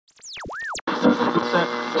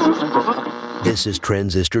This is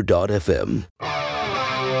Transistor.fm.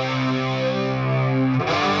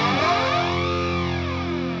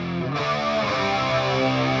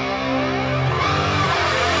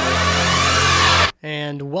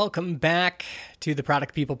 And welcome back to the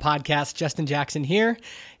Product People Podcast. Justin Jackson here.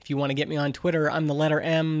 If you want to get me on Twitter, I'm the letter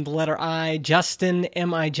M, the letter I, Justin,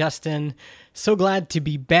 M-I Justin. So glad to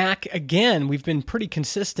be back again. We've been pretty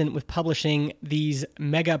consistent with publishing these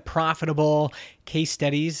mega profitable case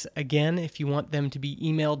studies. Again, if you want them to be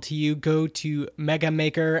emailed to you, go to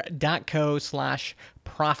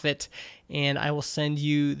megamaker.co/profit. And I will send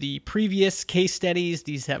you the previous case studies.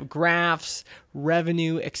 These have graphs,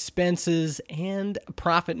 revenue, expenses, and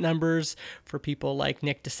profit numbers for people like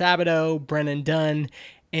Nick DeSabato, Brennan Dunn,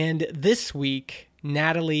 and this week,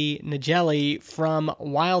 Natalie Nagelli from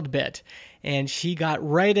WildBit. And she got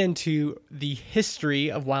right into the history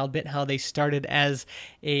of WildBit, how they started as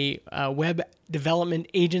a web development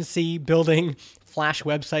agency building Flash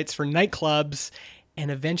websites for nightclubs, and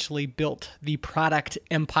eventually built the product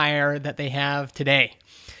empire that they have today.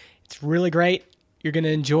 It's really great. You're going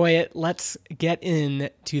to enjoy it. Let's get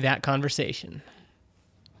into that conversation.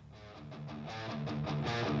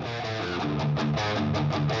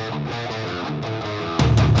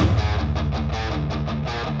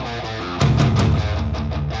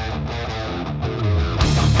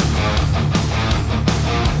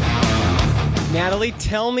 Natalie,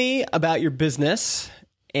 tell me about your business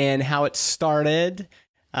and how it started,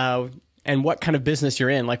 and what kind of business you're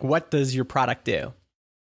in. Like, what does your product do?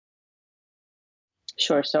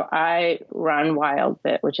 Sure. So I run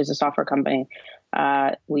WildBit, which is a software company.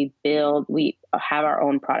 We have our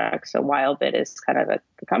own products. So WildBit is kind of the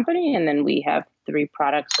company, and then we have 3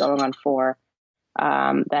 products going on 4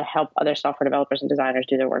 that help other software developers and designers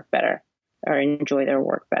do their work better or enjoy their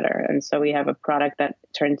work better. And so we have a product that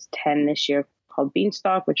turns 10 this year called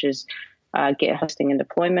Beanstalk, which is Git hosting and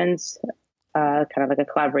deployments, kind of like a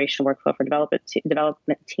collaboration workflow for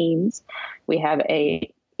development teams. We have an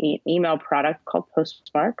email product called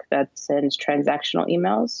Postmark that sends transactional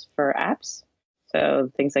emails for apps. So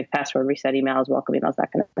things like password reset emails, welcome emails,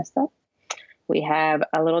 that kind of stuff. We have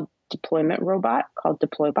a little deployment robot called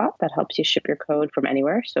DeployBot that helps you ship your code from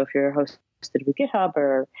anywhere. So if you're hosted with GitHub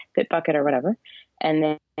or Bitbucket or whatever.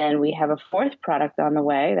 And then we have a 4th product on the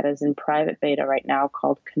way that is in private beta right now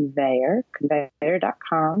called Conveyor,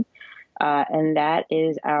 conveyor.com. And that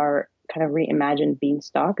is our kind of reimagined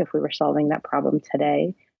Beanstalk. If we were solving that problem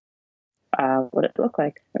today, what would it look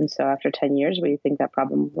like? And so after 10 years, we think that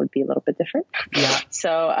problem would be a little bit different. Yeah.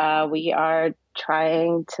 So we are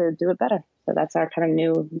trying to do it better. So that's our kind of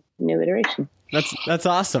new iteration. That's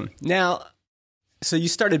awesome. Now, so you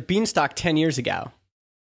started Beanstalk 10 years ago.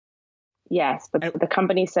 Yes, but the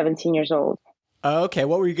company's 17 years old. Oh, okay.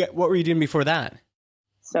 What were you doing before that?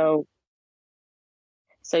 So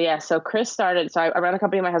Chris started. So I run the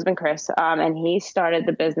company with my husband Chris, and he started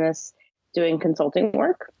the business doing consulting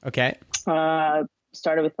work. Okay.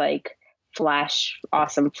 Started with like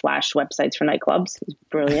awesome Flash websites for nightclubs. It was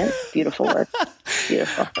brilliant, beautiful work,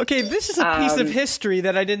 beautiful. Okay, this is a piece of history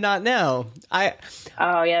that I did not know. It's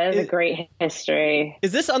a great history.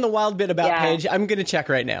 Is this on the WildBit about page? I'm going to check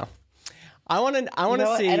right now. I want to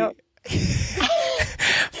see.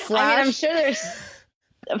 Flash. I mean, I'm sure there's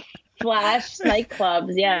Flash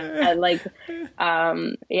nightclubs. Yeah.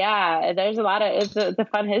 There's a lot of, it's a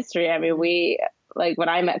fun history. I mean, when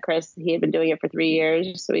I met Chris, he had been doing it for 3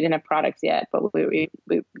 years, so we didn't have products yet, but we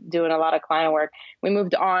doing a lot of client work. We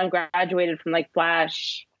moved on, graduated from like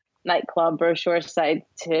Flash nightclub brochure site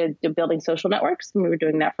to building social networks. And we were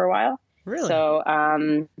doing that for a while. Really? So,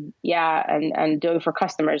 and doing for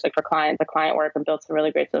customers, like for client work, and built some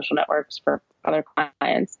really great social networks for other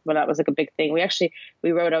clients. But that was like a big thing. We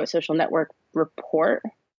wrote a social network report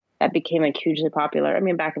that became like hugely popular. I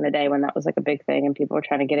mean, back in the day when that was like a big thing and people were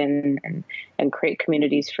trying to get in and create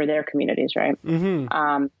communities for their communities, right?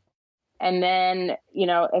 Mm-hmm. And then,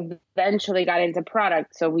 eventually got into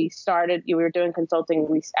product. So we were doing consulting.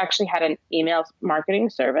 We actually had an email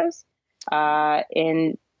marketing service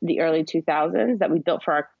in the early 2000s that we built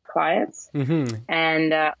for our clients. Mm-hmm.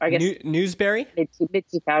 And I guess Newsberry? Mid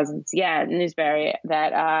 2000s. Yeah, Newsberry. So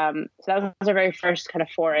that was our very first kind of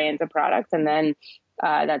foray into product. And then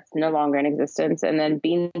that's no longer in existence. And then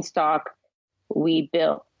Beanstalk we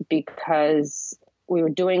built because we were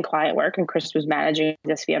doing client work and Chris was managing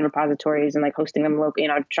SVN repositories and like hosting them locally,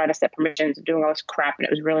 trying to set permissions and doing all this crap. And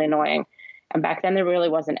it was really annoying. And back then there really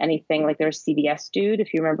wasn't anything like there was CVS Dude,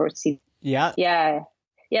 if you remember what Yeah.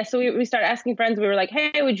 Yeah. So we started asking friends. We were like,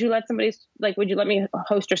 hey, would you let me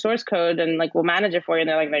host your source code and like we'll manage it for you? And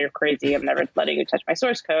they're like, no, you're crazy. I'm never letting you touch my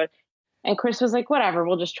source code. And Chris was like, whatever,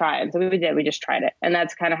 we'll just try it. And so we did. We just tried it. And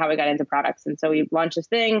that's kind of how we got into products. And so we launched this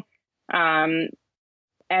thing and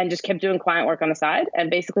just kept doing client work on the side.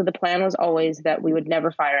 And basically the plan was always that we would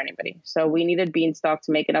never fire anybody. So we needed Beanstalk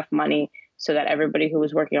to make enough money so that everybody who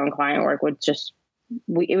was working on client work would just,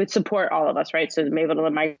 it would support all of us, right? So maybe able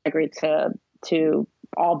to migrate to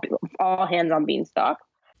all hands on Beanstalk.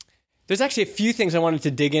 There's actually a few things I wanted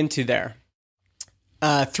to dig into there.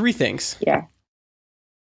 3 things. Yeah.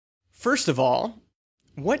 First of all,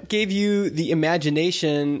 what gave you the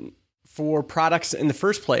imagination for products in the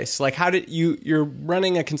first place? Like, how did you're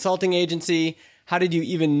running a consulting agency. How did you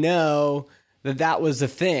even know that was a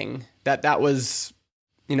thing, that was,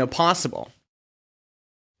 possible?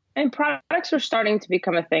 And products were starting to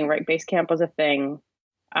become a thing, right? Basecamp was a thing.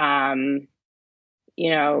 At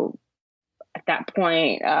that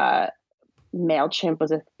point, MailChimp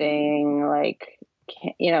was a thing.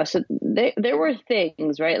 So there were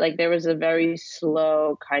things, right? Like there was a very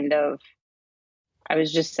slow kind of, I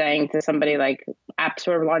was just saying to somebody, like, apps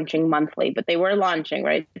were launching monthly, but they were launching,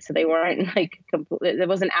 right? So they weren't like it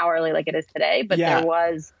wasn't hourly like it is today, but there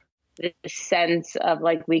was this sense of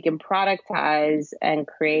like, we can productize and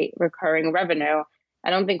create recurring revenue. I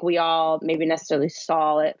don't think we all maybe necessarily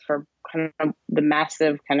saw it for kind of the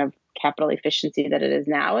massive kind of capital efficiency that it is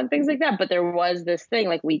now and things like that. But there was this thing,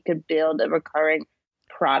 like we could build a recurring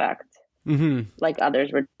product like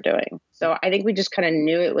others were doing. So I think we just kind of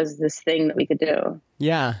knew it was this thing that we could do.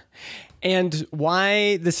 Yeah. And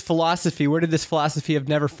why this philosophy? Where did this philosophy of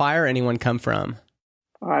never fire anyone come from?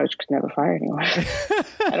 Oh, I just could never fire anyone.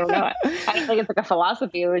 I don't know. I don't think it's like a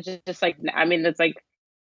philosophy. It was just like, I mean, it's like,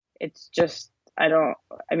 it's just, I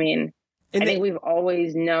think we've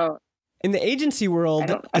always known. In the agency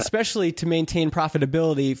world, especially to maintain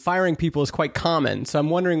profitability, firing people is quite common. So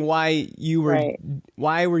I'm wondering why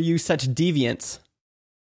were you such deviants?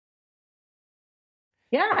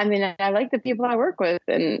 Yeah, I mean, I like the people I work with,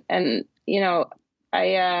 and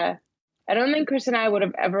I don't think Chris and I would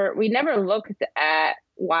have we never looked at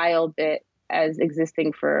Wildbit as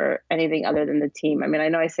existing for anything other than the team. I mean, I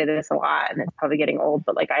know I say this a lot, and it's probably getting old,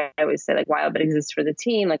 but like I always say, like Wildbit exists for the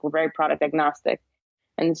team. Like we're very product agnostic.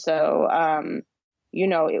 And so,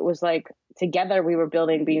 it was like together we were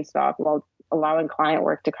building Beanstalk while allowing client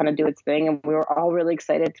work to kind of do its thing. And we were all really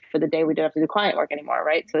excited for the day we didn't have to do client work anymore.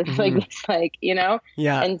 Right. So it's Yeah.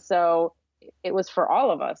 And so it was for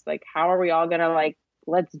all of us, like, how are we all going to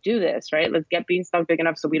let's do this, right? Let's get Beanstalk big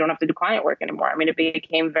enough so we don't have to do client work anymore. I mean, it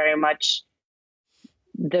became very much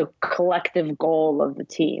the collective goal of the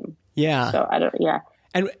team. Yeah. So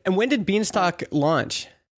And when did Beanstalk launch?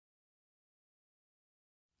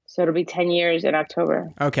 So it'll be 10 years in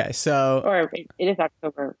October. Okay, so... Or it is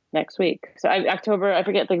October next week. So October, I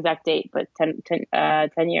forget the exact date, but 10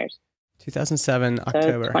 years. 2007,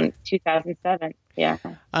 October. 2007, yeah.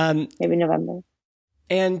 Maybe November.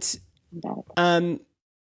 And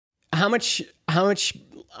how much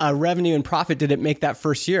revenue and profit did it make that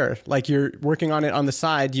first year? Like you're working on it on the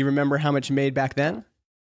side. Do you remember how much you made back then?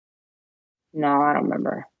 No, I don't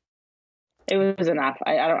remember. It was enough.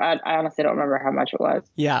 I honestly don't remember how much it was.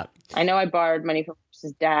 Yeah. I know I borrowed money from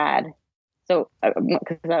Chris's dad. So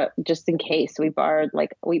just in case, we borrowed,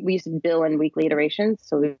 like, we used to bill in weekly iterations.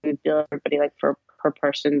 So we would bill everybody like per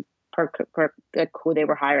person, per who they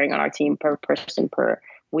were hiring on our team, per person per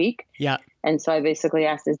week. Yeah. And so I basically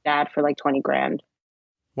asked his dad for like 20 grand.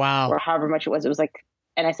 Wow. Or however much it was. It was like,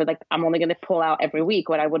 and I said, like, I'm only going to pull out every week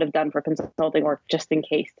what I would have done for consulting work just in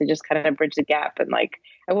case, to just kind of bridge the gap. And like,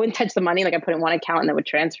 I wouldn't touch the money. Like I put it in one account and then would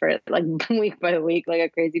transfer it like week by week, like a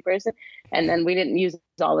crazy person. And then we didn't use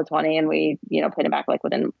all the 20 and we, paid it back like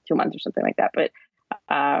within 2 months or something like that. But but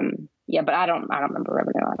I don't remember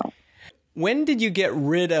revenue. I don't. When did you get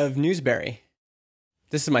rid of Newsberry?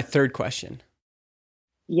 This is my third question.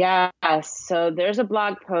 Yeah. So there's a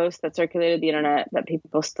blog post that circulated the internet that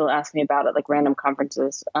people still ask me about at like random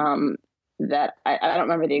conferences. That I don't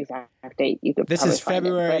remember the exact date. You could. This is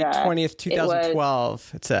February 20th,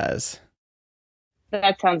 2012. It says.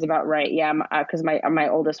 That sounds about right. Yeah, because my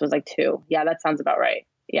oldest was like 2. Yeah, that sounds about right.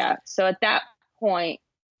 Yeah. So at that point,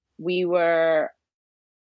 we were,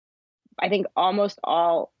 I think, almost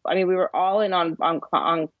all. I mean, we were all in on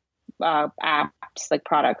apps, like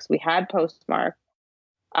products. We had Postmark.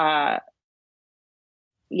 We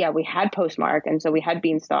had Postmark, and so we had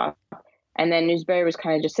Beanstalk, and then Newsberry was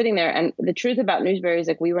kind of just sitting there. And the truth about Newsberry is,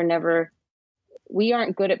 like, we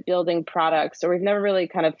aren't good at building products, or we've never really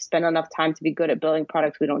kind of spent enough time to be good at building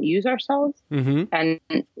products we don't use ourselves. Mm-hmm. And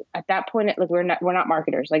at that point, like, we're not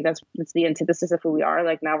marketers. Like that's the antithesis of who we are.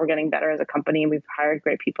 Like now we're getting better as a company, and we've hired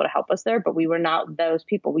great people to help us there, but we were not those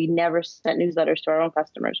people. We never sent newsletters to our own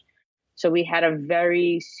customers. So we had a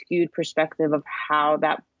very skewed perspective of how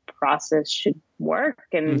that process should work.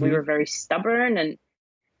 And we were very stubborn.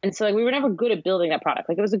 And so like, we were never good at building that product.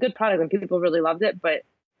 Like it was a good product and people really loved it, but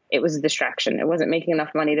it was a distraction. It wasn't making enough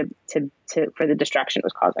money for the distraction it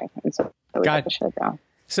was causing. And so we had to shut it down.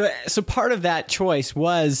 So part of that choice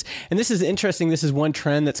was, and this is interesting, this is one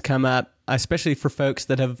trend that's come up, especially for folks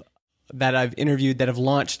that I've interviewed that have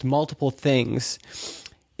launched multiple things,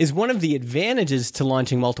 is one of the advantages to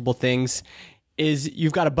launching multiple things is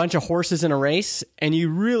you've got a bunch of horses in a race and you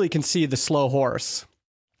really can see the slow horse.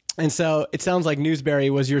 And so it sounds like Newsberry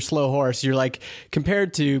was your slow horse. You're like,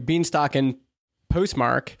 compared to Beanstalk and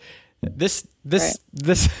Postmark, this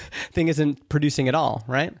thing isn't producing at all,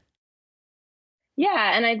 right?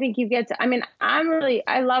 Yeah. And I think you get to, I mean, I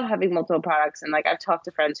love having multiple products. And like, I've talked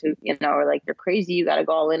to friends who, are like, you're crazy. You got to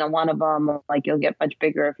go all in on one of them. Like you'll get much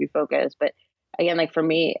bigger if you focus. But again, like for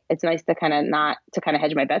me, it's nice to kind of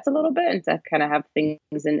hedge my bets a little bit and to kind of have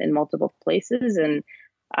things in multiple places.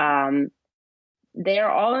 And,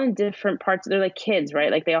 they're all in different parts. They're like kids,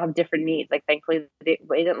 right? Like they all have different needs. Like thankfully they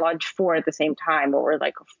didn't launch 4 at the same time, or we're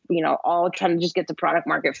like, all trying to just get to product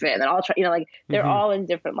market fit and all try, like they're all in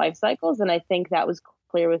different life cycles. And I think that was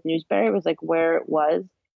clear with Newsberry. It was like where it was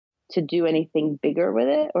to do anything bigger with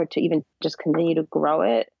it or to even just continue to grow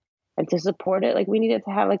it and to support it. Like we needed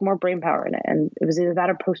to have like more brain power in it. And it was either that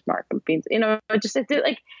or Postmark. It did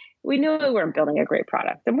like, we knew we weren't building a great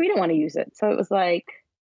product and we didn't want to use it. So it was like,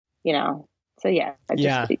 so yeah,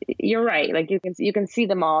 you're right. Like you can see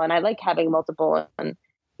them all, and I like having multiple. And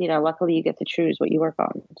luckily you get to choose what you work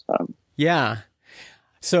on. So yeah.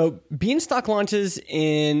 So Beanstalk launches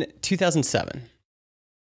in 2007.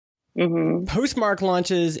 Postmark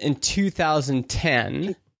launches in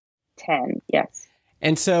 2010. Yes.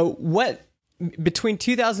 And so what between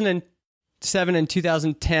 2007 and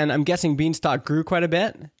 2010? I'm guessing Beanstalk grew quite a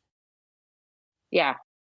bit. Yeah.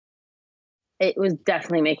 It was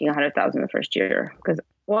definitely making 100,000 the first year because,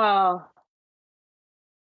 I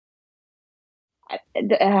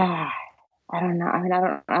don't know. I mean, I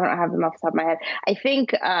don't have them off the top of my head. I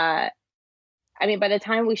think, by the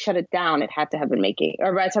time we shut it down, it had to have been making,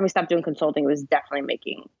 or by the time we stopped doing consulting, it was definitely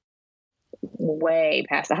making way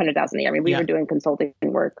past 100,000 a year. I mean, we were doing consulting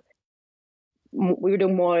work. We were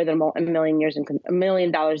doing more than $1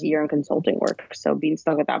 million a year in consulting work. So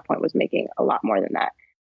Beanstalk at that point was making a lot more than that.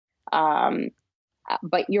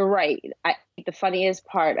 But you're right. The funniest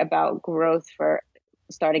part about growth for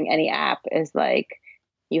starting any app is like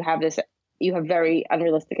you have very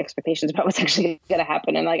unrealistic expectations about what's actually going to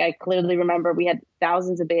happen. And like I clearly remember we had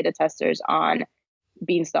thousands of beta testers on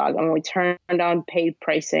Beanstalk, and when we turned on paid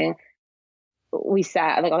pricing, we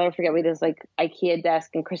sat like I'll never forget. We did this like IKEA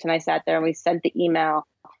desk, and Chris and I sat there and we sent the email.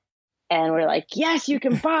 And we're like, yes, you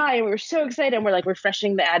can buy. And we were so excited. And we're like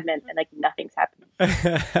refreshing the admin and like nothing's happening.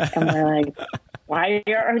 And we're like, why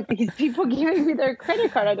aren't these people giving me their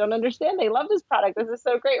credit card? I don't understand. They love this product. This is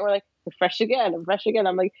so great. And we're like, refresh again.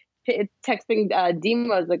 I'm like texting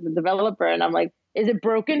Demos, like the developer. And I'm like, is it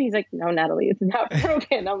broken? He's like, no, Natalie, it's not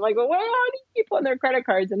broken. I'm like, well, where are these people and their credit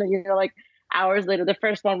cards? And then you're like, hours later, the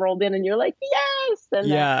first one rolled in and you're like, yes.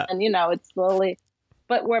 And then, it's slowly.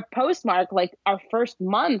 But where Postmark, like our first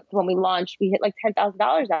month when we launched, we hit like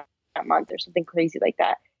 $10,000 that month or something crazy like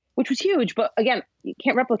that, which was huge. But again, you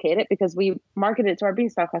can't replicate it because we marketed it to our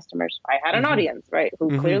Beanstalk customers. I had an audience, right,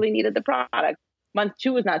 who clearly needed the product. Month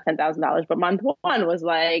 2 was not $10,000, but month 1 was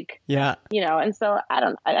like, and so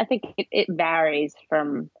I think it varies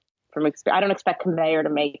from I don't expect Conveyor to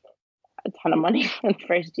make a ton of money in the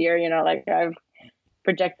first year, like I've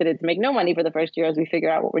projected it to make no money for the first year as we figure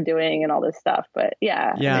out what we're doing and all this stuff. But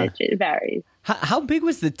it varies. How big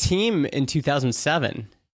was the team in 2007?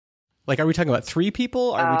 Like, are we talking about 3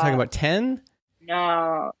 people? Are we talking about 10?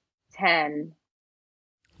 No, 10.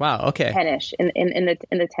 Wow. Okay. 10-ish in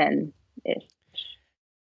the 10-ish.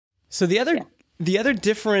 So the other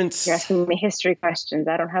difference. You're asking me history questions.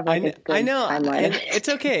 I don't have like a good I know. timeline. It's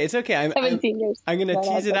okay. It's okay. 17 years. I'm going to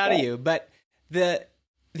tease it out of you. But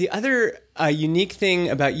the other unique thing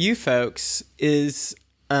about you folks is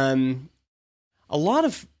a lot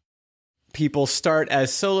of people start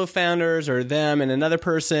as solo founders or them and another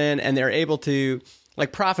person, and they're able to,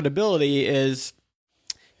 like, profitability is,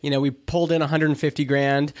 we pulled in 150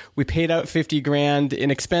 grand, we paid out 50 grand in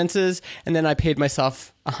expenses, and then I paid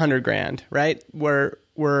myself 100 grand, right? Where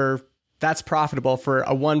that's profitable for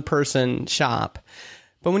a one person shop.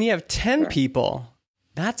 But when you have 10 people,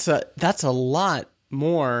 that's a lot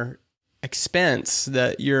more expense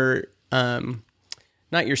that your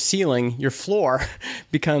not your ceiling, your floor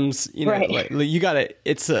becomes, right. like, you got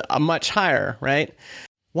it's a much higher, right?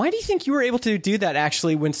 Why do you think you were able to do that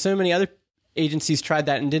actually when so many other agencies tried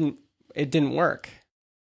that and it didn't work?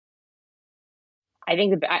 I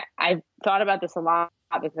think I've thought about this a lot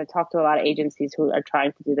because I talk to a lot of agencies who are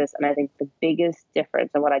trying to do this. And I think the biggest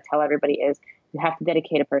difference and what I tell everybody is you have to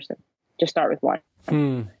dedicate a person. Just start with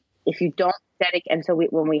one. If you don't dedicate, and so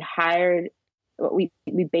when we hired, we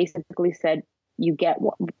basically said,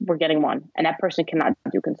 we're getting one, and that person cannot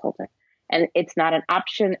do consulting. And it's not an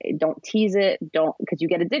option. Don't tease it. Because you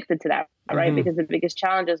get addicted to that, right? Because the biggest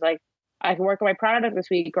challenge is like, I can work on my product this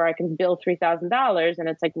week, or I can bill $3,000. And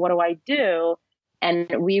it's like, what do I do?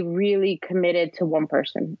 And we really committed to one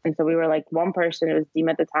person. And so we were like one person. It was Deem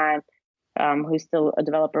at the time, who's still a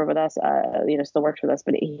developer with us, still works with us.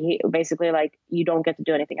 But he basically like, you don't get to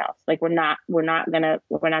do anything else. Like we're not gonna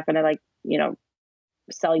like,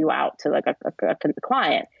 sell you out to like a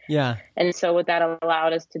client. Yeah. And so what that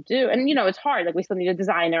allowed us to do, and it's hard. Like we still need a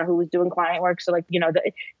designer who was doing client work. So like, there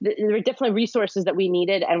were definitely resources that we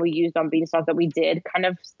needed and we used on Beanstalk that we did kind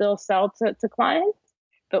of still sell to clients.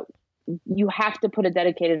 But you have to put a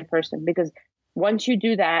dedicated person, because once you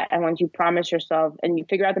do that and once you promise yourself and you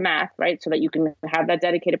figure out the math, right, so that you can have that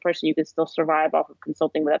dedicated person, you can still survive off of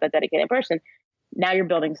consulting without that dedicated person. Now you're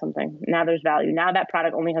building something. Now there's value. Now that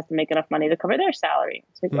product only has to make enough money to cover their salary.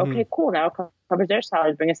 It's like, okay, cool. Now it covers their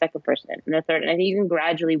salary. Bring a second person in and a third. And I think you can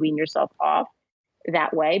gradually wean yourself off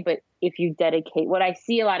that way. But if you dedicate, what I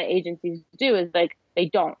see a lot of agencies do is like, they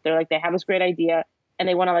don't. They're like, they have this great idea and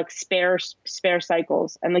they want to like spare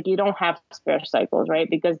cycles. And like, you don't have spare cycles, right?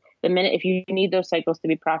 Because the minute, if you need those cycles to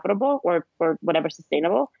be profitable or whatever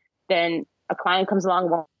sustainable, then a client comes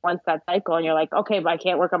along, wants that cycle, and you're like, okay, but I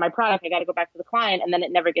can't work on my product. I got to go back to the client. And then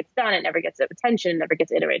it never gets done. It never gets attention, never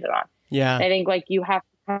gets iterated on. Yeah. I think like you have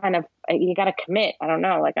to kind of, you got to commit. I don't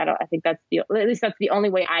know. Like, I think at least that's the only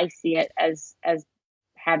way I see it as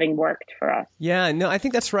having worked for us. Yeah, no, I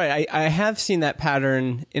think that's right. I have seen that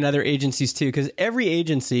pattern in other agencies too, because every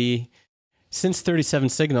agency since 37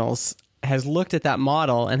 Signals has looked at that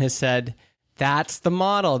model and has said, that's the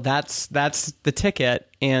model, that's the ticket.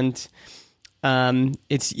 And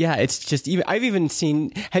it's just even, I've even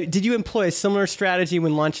seen, did you employ a similar strategy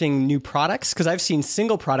when launching new products? Because I've seen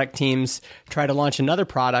single product teams try to launch another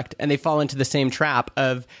product and they fall into the same trap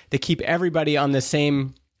of they keep everybody on the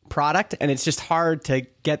same product, and it's just hard to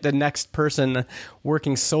get the next person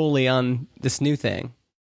working solely on this new thing.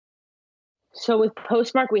 So with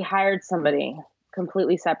Postmark, we hired somebody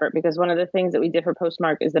completely separate, because one of the things that we did for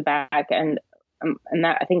Postmark is the back end, and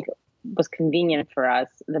that I think was convenient for us.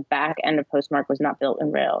 The back end of Postmark was not built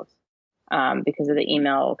in Rails because of the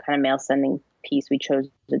email kind of mail sending piece. We chose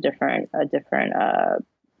a different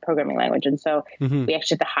programming language, and so we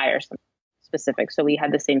actually had to hire some specific. So we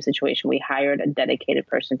had the same situation. We hired a dedicated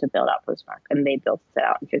person to build out Postmark, and they built it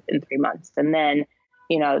out in 3 months. And then,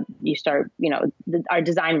 you start, our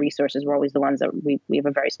design resources were always the ones that we have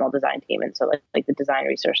a very small design team. And so like the design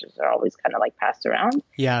resources are always kind of like passed around.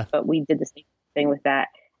 Yeah. But we did the same thing with that.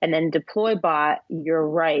 And then DeployBot, you're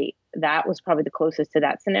right. That was probably the closest to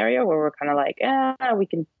that scenario where we're kind of like,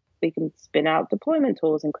 we can spin out deployment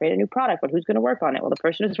tools and create a new product, but who's going to work on it? Well, the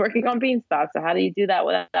person is working on Beanstalk. So how do you do that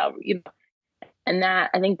without, And that,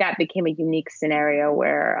 I think that became a unique scenario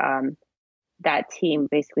where that team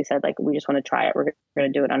basically said, like, we just want to try it. We're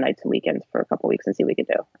going to do it on nights and weekends for a couple of weeks and see what we could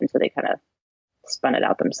do. And so they kind of spun it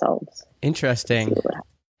out themselves. Interesting.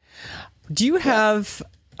 Do you have,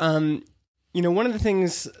 one of the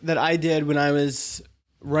things that I did when I was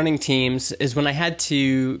running teams is when I had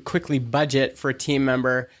to quickly budget for a team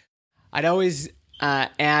member, I'd always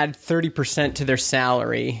add 30% to their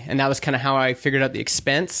salary. And that was kind of how I figured out the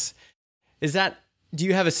expense. Do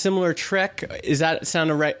you have a similar trick? Is that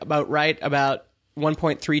sound about right? About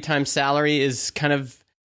 1.3 times salary is kind of,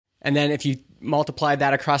 and then if you multiply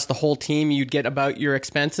that across the whole team, you'd get about your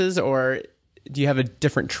expenses, or do you have a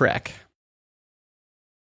different trick?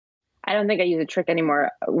 I don't think I use a trick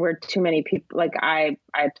anymore. We're too many people. Like I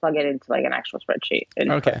plug it into like an actual spreadsheet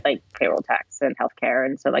and put like payroll tax and healthcare.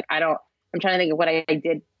 And so like, I'm trying to think of what I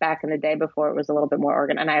did back in the day before it was a little bit more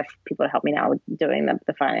organized. And I have people to help me now with doing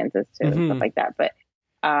the finances too and stuff like that. But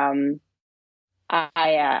I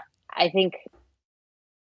think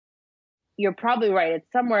you're probably right.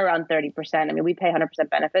 It's somewhere around 30%. I mean, we pay 100%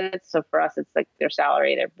 benefits. So for us, it's like their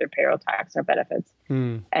salary, their payroll tax, their benefits.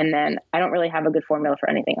 And then I don't really have a good formula for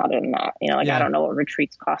anything other than that. I don't know what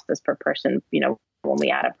retreats cost us per person, when we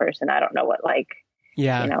add a person. I don't know what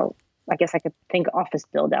I guess I could think office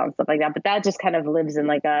build down, stuff like that. But that just kind of lives in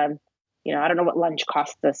like I don't know what lunch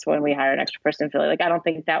costs us when we hire an extra person in Philly. Like, I don't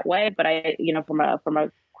think that way, but I, from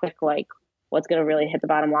a quick, like, what's going to really hit the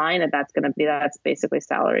bottom line, and that's basically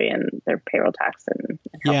salary and their payroll tax and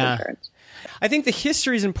health insurance. I think the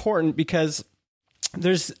history is important because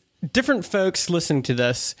there's different folks listening to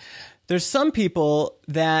this. There's some people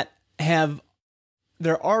that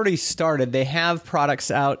they're already started. They have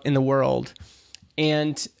products out in the world,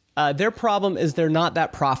 and their problem is they're not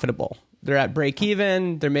that profitable. They're at break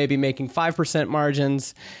even. They're maybe making 5%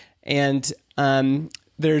 margins, and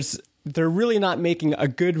they're really not making a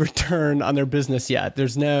good return on their business yet.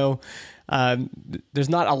 There's not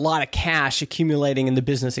a lot of cash accumulating in the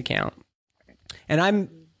business account. And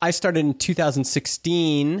I started in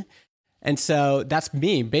 2016, and so that's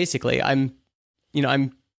me basically. I'm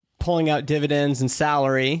pulling out dividends and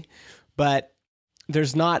salary, but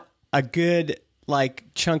there's not a good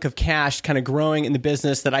chunk of cash kind of growing in the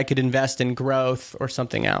business that I could invest in growth or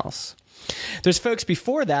something else. There's folks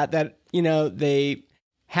before that they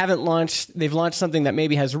haven't launched, they've launched something that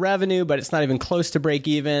maybe has revenue, but it's not even close to break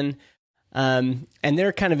even. And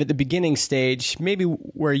they're kind of at the beginning stage, maybe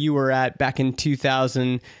where you were at back in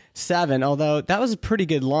 2007, although that was a pretty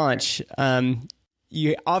good launch.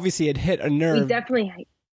 You obviously had hit a nerve. We definitely,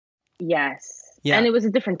 yes. Yeah. And it was a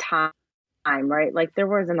different time, right? Like there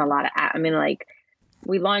wasn't a lot of,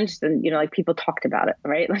 we launched and, people talked about it,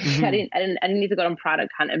 right? Like I didn't need to go on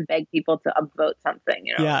Product Hunt and beg people to upvote something,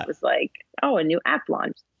 Yeah. It was like, oh, a new app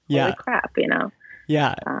launched. Holy crap,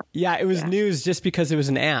 Yeah. It was news just because it was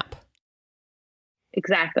an app.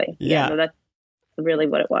 Exactly. Yeah. So that's really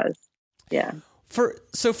what it was. Yeah. And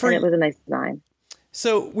it was a nice design.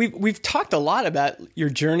 So we've talked a lot about your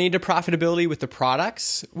journey to profitability with the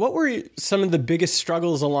products. What were some of the biggest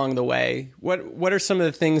struggles along the way? What are some of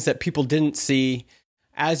the things that people didn't see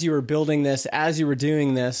as you were building this, as you were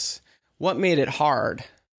doing this? What made it hard?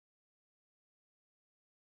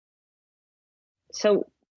 So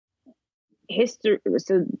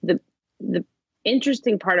the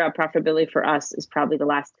interesting part about profitability for us is probably the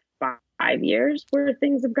last 5 years where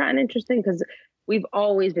things have gotten interesting, because we've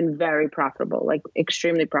always been very profitable, like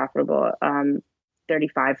extremely profitable, 35-40%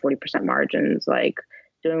 margins, like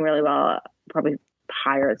doing really well, probably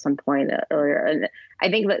higher at some point earlier. And I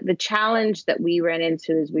think that the challenge that we ran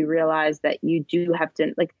into is we realized that you have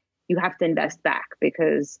to invest back,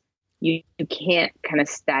 because you can't kind of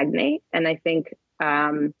stagnate. And I think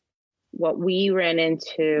what we ran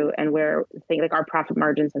into, and where I think our profit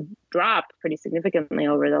margins have dropped pretty significantly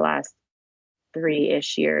over the last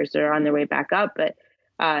 3-ish years. They're on their way back up, but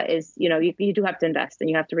you do have to invest, and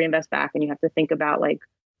you have to reinvest back, and you have to think about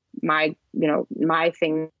my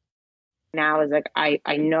thing now is I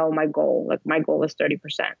know my goal. My goal is 30%.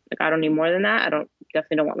 I don't need more than that.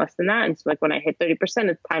 Definitely don't want less than that. And so when I hit 30%,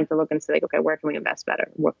 it's time to look and say okay, where can we invest better?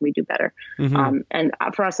 What can we do better? Mm-hmm. And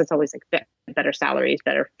for us, it's always better salaries,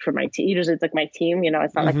 better for my team. Usually it's my team,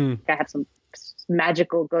 it's not like I have some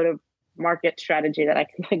magical go-to-market strategy that I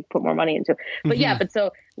can put more money into. But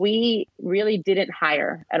so we really didn't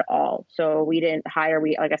hire at all. So we didn't hire.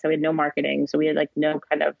 Like I said, we had no marketing. So we had no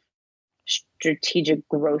kind of strategic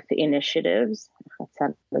growth initiatives.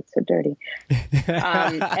 That's so dirty.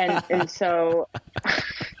 And so,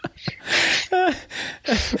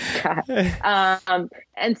 God.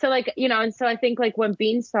 And so I think when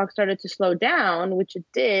Beanstalk started to slow down, which it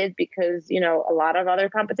did, because a lot of other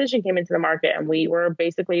competition came into the market, and we were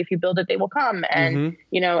basically, if you build it, they will come, and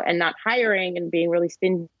and not hiring and being really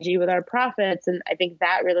stingy with our profits. And I think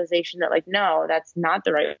that realization that no, that's not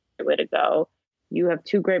the right way to go. You have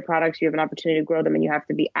 2 great products, you have an opportunity to grow them, and you have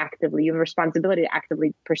a responsibility to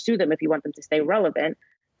actively pursue them if you want them to stay relevant,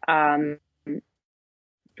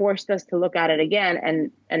 forced us to look at it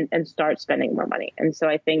again and start spending more money. And so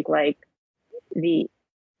I think the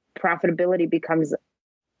profitability becomes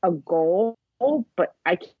a goal, but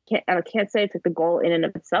I can't say it's the goal in and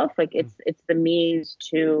of itself. It's the means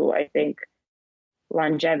to, I think,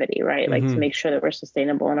 longevity, right? To make sure that we're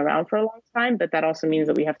sustainable and around for a long time. But that also means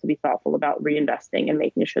that we have to be thoughtful about reinvesting and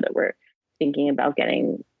making sure that we're thinking about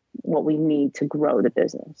getting what we need to grow the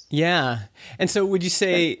business. Yeah. And so would you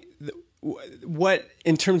say what,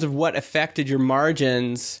 in terms of what affected your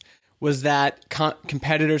margins, was that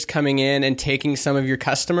competitors coming in and taking some of your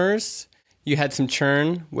customers? You had some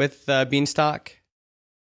churn with Beanstalk?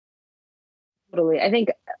 Totally. I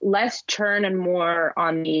think less churn and more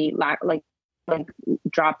on the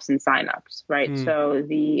drops and signups, right? So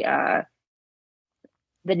the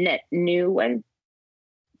net new and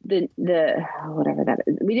the whatever that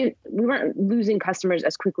is, we weren't losing customers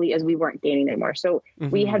as quickly as we weren't gaining them more. So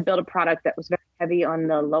we had built a product that was very heavy on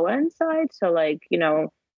the low end side. So $15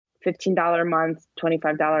 a month,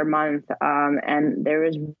 $25 a month, and there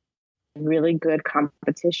was really good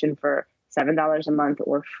competition for $7 a month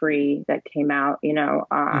or free that came out,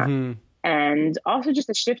 and also just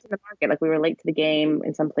a shift in the market. Like we were late to the game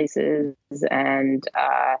in some places and,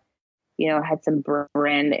 had some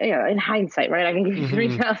brand, in hindsight, right? I can give you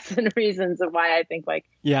 3,000 reasons of why I think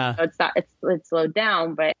it's slowed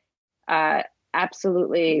down, but,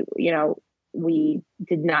 absolutely, we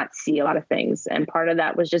did not see a lot of things. And part of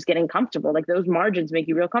that was just getting comfortable. Like those margins make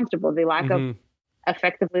you real comfortable. The lack of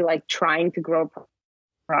effectively like trying to grow a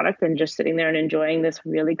product and just sitting there and enjoying this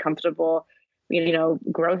really comfortable,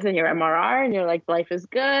 growth in your MRR, and you're like, life is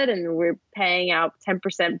good. And we're paying out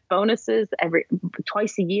 10% bonuses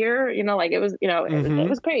twice a year, it was, it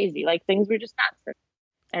was crazy. Like things were just nuts.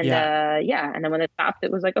 And and then when it stopped,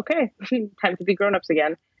 it was like, okay, time to be grown-ups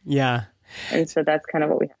again. Yeah. And so that's kind of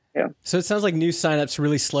what we have to do. So it sounds like new signups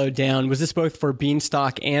really slowed down. Was this both for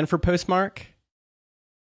Beanstalk and for Postmark?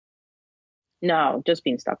 No, just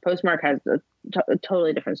Beanstalk. Postmark has a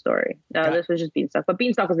totally different story. No, this was just Beanstalk. But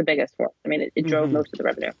Beanstalk was the biggest for us. I mean, it drove most of the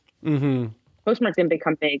revenue. Mm-hmm. Postmark didn't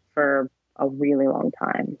become big for a really long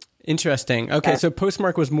time. Interesting. Okay, so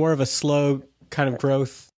Postmark was more of a slow kind of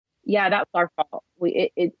growth. Yeah, that was our fault.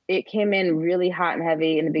 It came in really hot and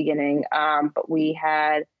heavy in the beginning, but we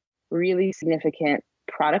had really significant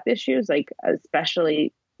product issues, like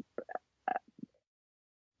especially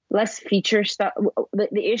less feature stuff.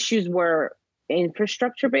 The issues were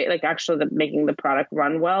infrastructure based, like actually making the product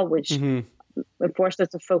run well, which it forced us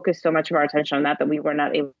to focus so much of our attention on that we were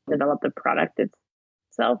not able to develop the product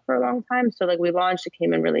itself for a long time. So like we launched, it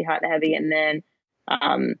came in really hot and heavy, and then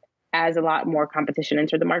as a lot more competition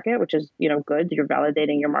entered the market, which is good, you're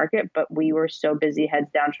validating your market, but we were so busy heads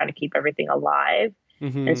down trying to keep everything alive.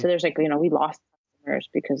 And so there's we lost customers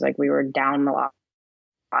because we were down a lot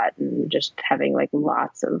and just having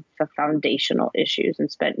lots of foundational issues, and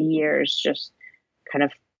spent years just kind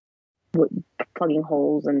of plugging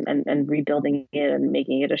holes and rebuilding it and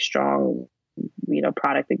making it a strong,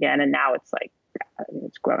 product again. And now it's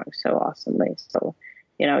it's growing so awesomely. So,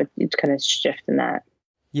 it's kind of shifting that.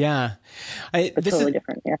 Yeah. Totally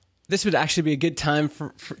different. Yeah. This would actually be a good time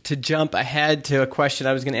to jump ahead to a question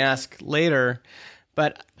I was going to ask later,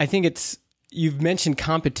 but I think you've mentioned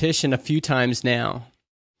competition a few times now.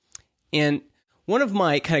 And one of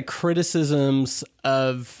my kind of criticisms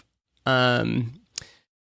of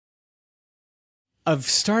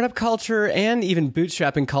startup culture and even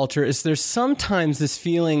bootstrapping culture is there's sometimes this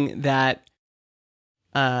feeling that,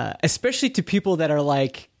 especially to people that are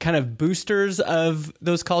kind of boosters of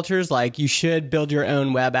those cultures, you should build your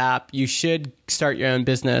own web app, you should start your own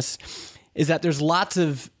business, is that there's lots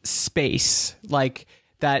of space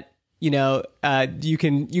that, you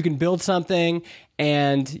can build something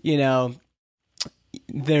and,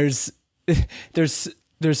 there's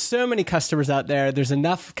so many customers out there. There's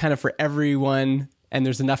enough kind of for everyone, and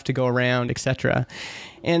there's enough to go around, etc.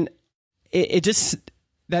 And it just,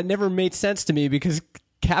 that never made sense to me because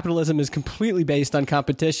capitalism is completely based on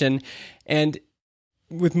competition. And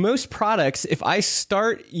with most products, if I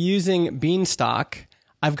start using Beanstalk,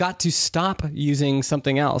 I've got to stop using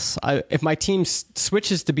something else. If my team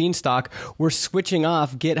switches to Beanstalk, we're switching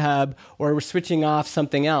off GitHub or we're switching off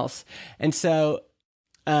something else. And so,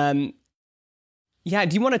 do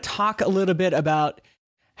you want to talk a little bit about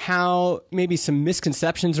how maybe some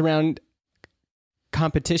misconceptions around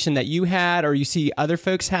competition that you had or you see other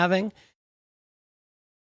folks having?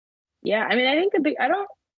 Yeah, I mean, I think I don't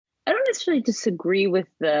necessarily disagree with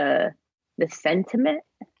the sentiment,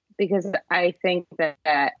 because I think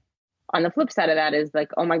that on the flip side of that is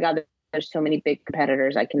oh my God, there's so many big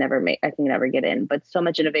competitors, I can never get in. But so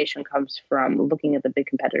much innovation comes from looking at the big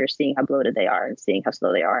competitors, seeing how bloated they are and seeing how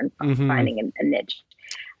slow they are, and finding a niche.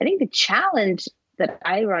 I think the challenge that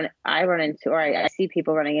I run into, or I see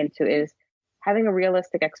people running into, is having a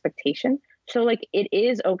realistic expectation. So it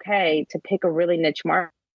is okay to pick a really niche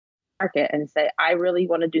market and say, I really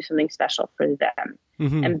want to do something special for them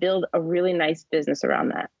and build a really nice business around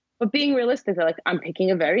that. But being realistic, I'm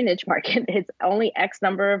picking a very niche market. It's only X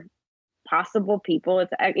number of possible people.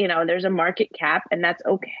 It's, there's a market cap, and that's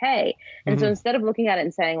okay. And so instead of looking at it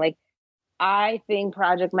and saying I think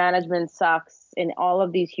project management sucks in all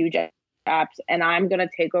of these huge apps, and I'm going to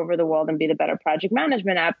take over the world and be the better project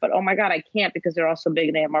management app, but oh my God, I can't because they're all so big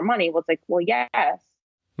and they have more money. Well, it's yes,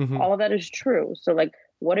 all of that is true. So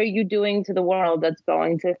what are you doing to the world that's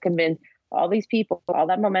going to convince all these people, all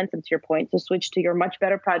that momentum, to your point, to switch to your much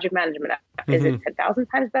better project management app? Is it 10,000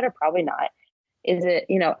 times better? Probably not. Is it,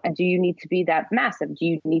 do you need to be that massive? Do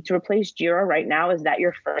you need to replace Jira right now? Is that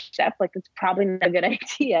your first step? It's probably not a good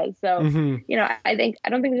idea. So, I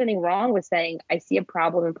don't think there's anything wrong with saying, I see a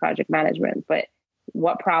problem in project management, but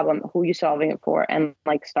what problem, who you solving it for, and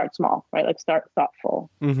like start small, right? Like start thoughtful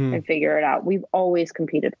and figure it out. We've always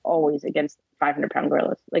competed against 500-pound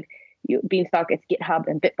gorillas. Like Beanstalk, it's GitHub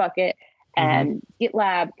and Bitbucket and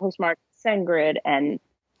GitLab, Postmark, SendGrid, and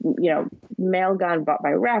Mailgun bought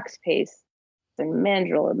by Rackspace and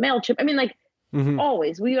Mandrill and MailChimp. I mean, like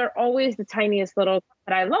always, we are always the tiniest little,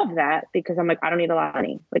 but I love that because I'm like, I don't need a lot of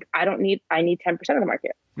money. Like I need 10% of the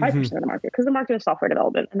market, 5% of the market, because the market is software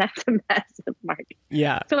development and that's a massive market.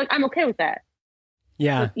 Yeah. So like, I'm okay with that.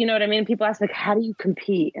 Yeah. So, you know what I mean? People ask like, how do you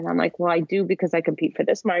compete? And I'm like, well, I do because I compete for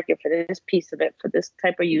this market, for this piece of it, for this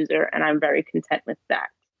type of user. And I'm very content with that.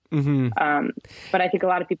 But I think a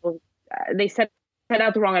lot of people, they set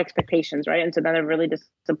out the wrong expectations, right? And so then they're really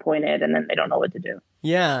disappointed and then they don't know what to do.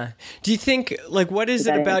 Yeah. Do you think, like, what is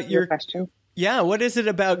it about your question? Yeah. What is it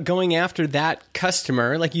about going after that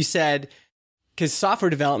customer? Like you said, because software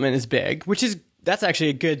development is big, that's actually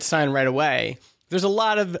a good sign right away. There's a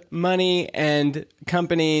lot of money and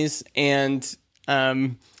companies and,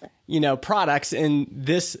 products in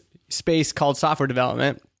this space called software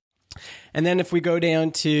development. And then if we go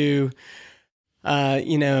down to,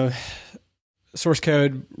 source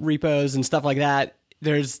code repos and stuff like that,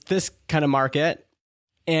 there's this kind of market.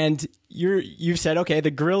 And you've said, okay,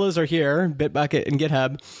 the gorillas are here, Bitbucket and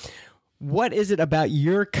GitHub. What is it about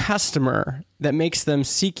your customer that makes them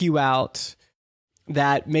seek you out,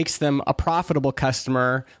 that makes them a profitable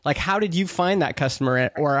customer? Like, how did you find that customer,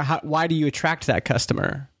 or why do you attract that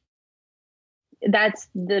customer? That's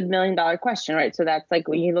the $1 million question, right? So that's like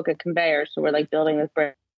when you look at Conveyor. So we're like building this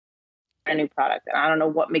brand new product. And I don't know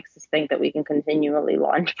what makes us think that we can continually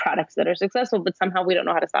launch products that are successful, but somehow we don't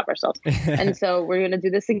know how to stop ourselves. And so we're going to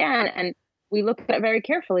do this again. And we look at it very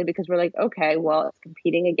carefully because we're like, okay, well, it's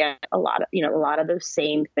competing against a lot of those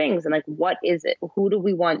same things. And like, what is it? Who do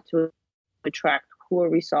we want to attract? Who are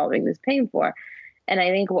we solving this pain for? And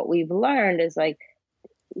I think what we've learned is like,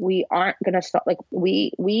 we aren't going to stop. Like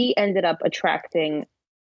we ended up attracting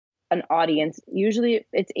an audience. Usually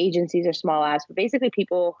it's agencies or small apps, but basically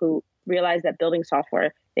people who realize that building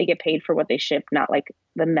software, they get paid for what they ship, not like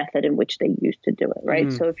the method in which they used to do it.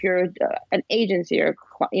 Right. So if you're an agency or,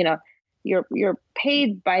 you're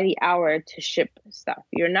paid by the hour to ship stuff.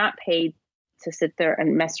 You're not paid to sit there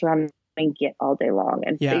and mess around and Git all day long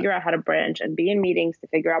and figure out how to branch and be in meetings to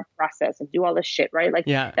figure out process and do all this shit, right? Like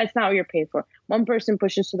that's not what you're paid for. One person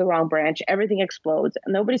pushes to the wrong branch, everything explodes,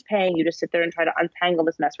 and nobody's paying you to sit there and try to untangle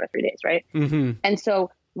this mess for 3 days, right? And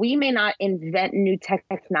so we may not invent new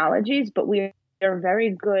technologies, but we are very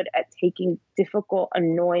good at taking difficult,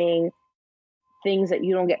 annoying things that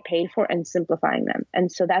you don't get paid for and simplifying them.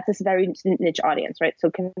 And so that's this very niche audience, right?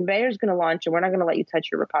 So Conveyor is going to launch and we're not going to let you touch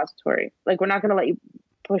your repository. Like we're not going to let you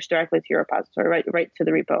push directly to your repository, right to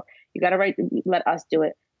the repo. You got to let us do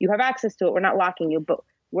it. You have access to it. We're not locking you, but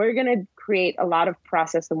we're going to create a lot of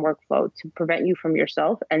process and workflow to prevent you from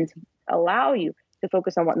yourself and to allow you to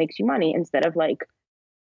focus on what makes you money instead of like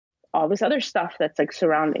all this other stuff that's like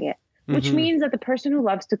surrounding it, which means that the person who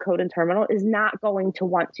loves to code in terminal is not going to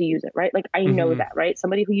want to use it, right? Like I know that, right?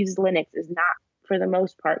 Somebody who uses Linux is not, for the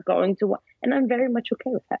most part, going to want, and I'm very much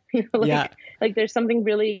okay with that. Like there's something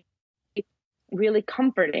really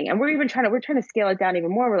comforting. And we're trying to scale it down even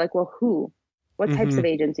more. We're like, well, what types of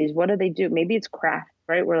agencies, what do they do? Maybe it's craft,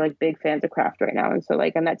 right? We're like big fans of craft right now. And so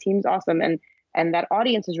like, and that team's awesome. And that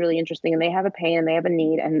audience is really interesting and they have a pain and they have a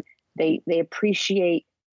need and they appreciate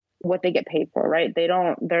what they get paid for, right?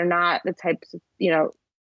 They're not the types of,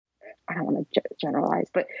 I don't want to generalize,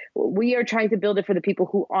 but we are trying to build it for the people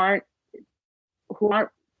who aren't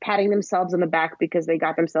patting themselves on the back because they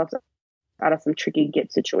got themselves out of some tricky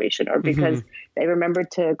Git situation or because they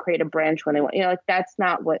remembered to create a branch when they want, like that's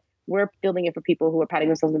not what we're building it for. People who are patting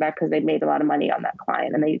themselves on the back because they made a lot of money on that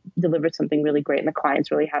client and they delivered something really great and the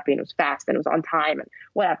client's really happy and it was fast and it was on time and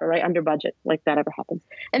whatever, right? Under budget, like that ever happens.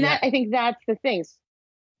 And that, I think that's the thing.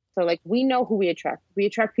 So like, we know who we attract. We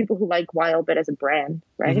attract people who like WildBit as a brand,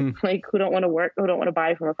 right? Like who don't want to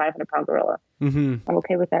buy from a 500-pound gorilla. I'm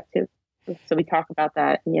okay with that too. So we talk about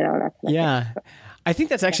that, that's I think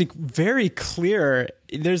that's actually very clear.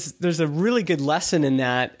 There's a really good lesson in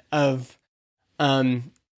that of, because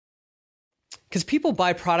people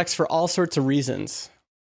buy products for all sorts of reasons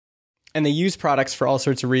and they use products for all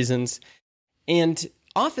sorts of reasons. And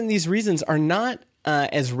often these reasons are not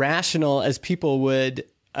as rational as people would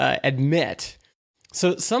admit.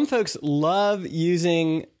 So some folks love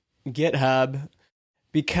using GitHub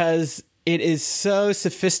because it is so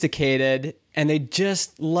sophisticated and they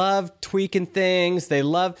just love tweaking things. They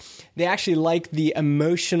actually like the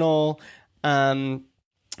emotional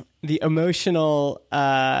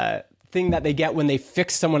thing that they get when they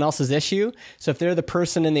fix someone else's issue. So if they're the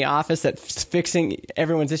person in the office that's fixing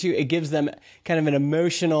everyone's issue, it gives them kind of an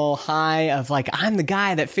emotional high of like, I'm the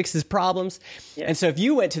guy that fixes problems. Yeah. And so if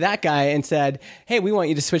you went to that guy and said, hey, we want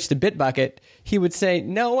you to switch to Bitbucket, he would say,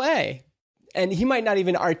 no way. And he might not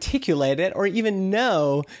even articulate it or even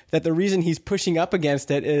know that the reason he's pushing up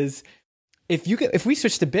against it is if we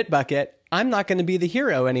switch to Bitbucket, I'm not going to be the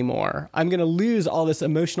hero anymore. I'm going to lose all this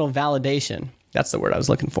emotional validation. That's the word I was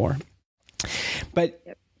looking for.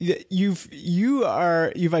 But you've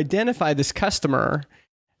identified this customer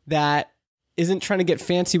that isn't trying to get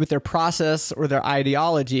fancy with their process or their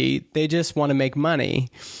ideology. They just want to make money.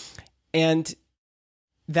 And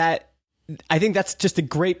I think that's just a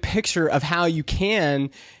great picture of how you can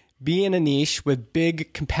be in a niche with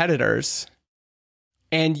big competitors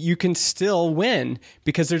and you can still win,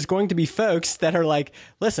 because there's going to be folks that are like,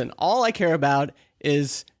 listen, all I care about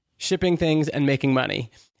is shipping things and making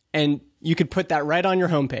money. And you could put that right on your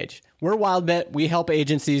homepage. We're WildBit. We help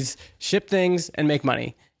agencies ship things and make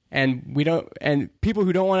money. And people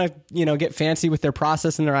who don't want to, get fancy with their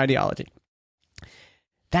process and their ideology.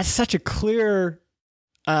 That's such a clear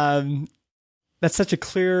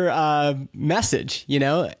message,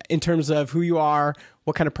 in terms of who you are,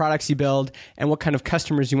 what kind of products you build, and what kind of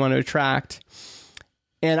customers you want to attract.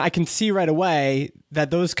 And I can see right away that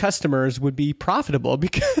those customers would be profitable,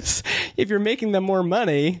 because if you're making them more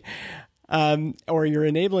money, or you're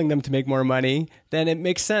enabling them to make more money, then it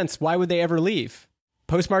makes sense. Why would they ever leave?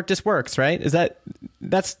 Postmark just works, right?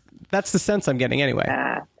 That's the sense I'm getting anyway.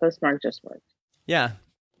 Yeah, Postmark just works. Yeah.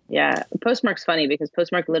 Yeah. Postmark's funny because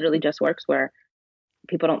Postmark literally just works where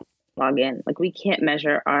people don't log in. Like, we can't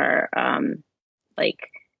measure our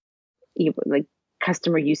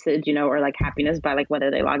customer usage, or like happiness by like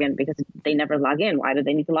whether they log in, because they never log in. Why do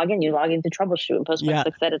they need to log in? You log in to troubleshoot, and Postmark's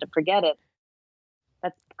like set it to forget it.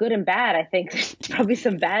 That's good and bad. I think there's probably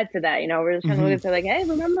some bad to that. We're just trying to look at it like, hey,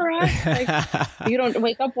 remember us? Like, you don't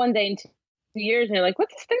wake up one day in 2 years and you're like,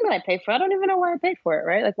 what's this thing that I paid for? I don't even know why I paid for it,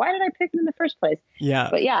 right? Like, why did I pick it in the first place? Yeah.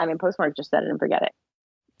 But yeah, Postmark just set it and forget it.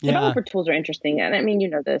 Yeah. Developer tools are interesting. And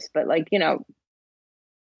this, but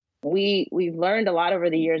we've learned a lot over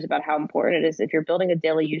the years about how important it is if you're building a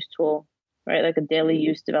daily use tool, right? Like a daily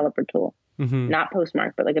use developer tool, not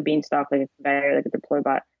Postmark, but like a Beanstalk, like a Conveyor, like a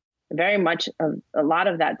Deploybot. Very much a lot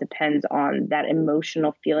of that depends on that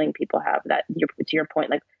emotional feeling people have. That to your point,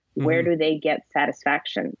 like where do they get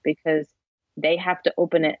satisfaction? Because they have to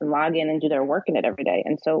open it and log in and do their work in it every day.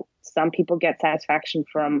 And so some people get satisfaction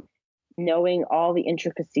from knowing all the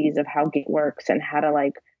intricacies of how Git works and how to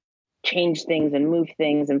like change things and move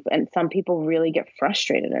things. And some people really get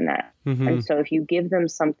frustrated in that. And so if you give them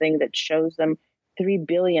something that shows them 3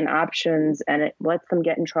 billion options and it lets them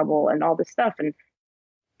get in trouble and all this stuff, and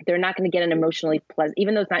they're not going to get an emotionally pleasant,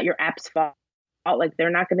 even though it's not your app's fault, like they're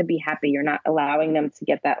not going to be happy. You're not allowing them to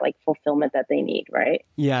get that like fulfillment that they need. Right.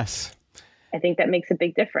 Yes. I think that makes a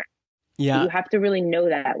big difference. Yeah. You have to really know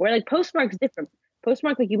that. Where like Postmark's different.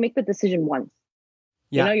 Postmark, like you make the decision once.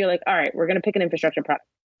 Yeah. You're like, all right, we're going to pick an infrastructure product.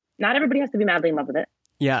 Not everybody has to be madly in love with it.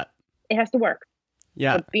 Yeah. It has to work.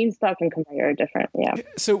 Yeah. But Beanstalk and Conveyor are different. Yeah.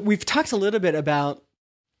 So we've talked a little bit about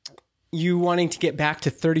you wanting to get back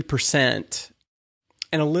to 30%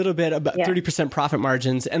 and a little bit about 30% profit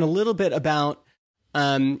margins and a little bit about,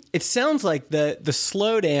 it sounds like the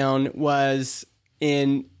slowdown was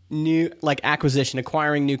in new, like acquisition,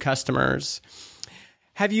 acquiring new customers.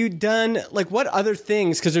 Have you done like what other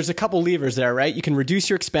things? Because there's a couple levers there, right? You can reduce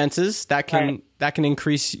your expenses, that can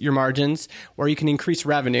increase your margins, or you can increase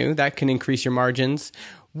revenue, that can increase your margins.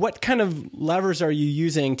 What kind of levers are you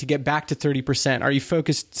using to get back to 30%? Are you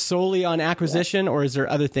focused solely on acquisition, or is there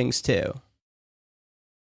other things too?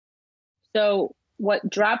 So what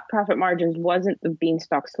dropped profit margins wasn't the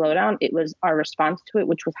Beanstalk slowdown; it was our response to it,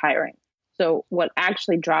 which was hiring. So what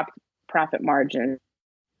actually dropped profit margins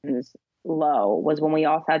low was when we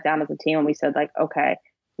all sat down as a team and we said like, okay,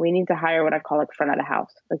 we need to hire what I call like front of the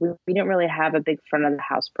house. Like we didn't really have a big front of the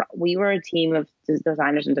house. We were a team of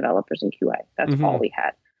designers and developers and QA. That's all we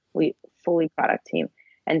had. We fully product team.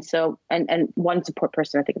 And so, and one support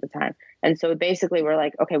person, I think at the time. And so basically we're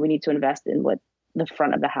like, okay, we need to invest in what the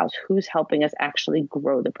front of the house, who's helping us actually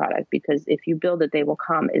grow the product. Because if you build it, they will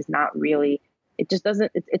come is not really, it just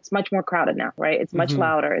doesn't, it's much more crowded now, right? It's much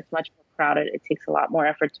louder. It's much more crowded. It takes a lot more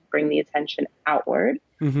effort to bring the attention outward.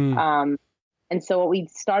 And so what we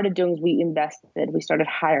started doing is we started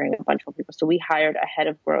hiring a bunch of people. So we hired a head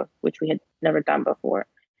of growth, which we had never done before.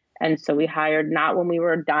 And so we hired not when we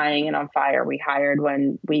were dying and on fire, we hired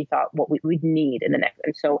when we thought what we'd need in the next.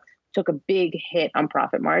 And so took a big hit on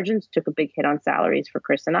profit margins, took a big hit on salaries for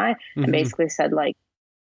Chris and I, and basically said like,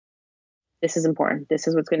 this is important. This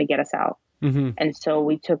is what's going to get us out. And so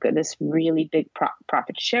we took this really big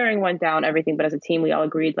profit sharing went down, everything. But as a team, we all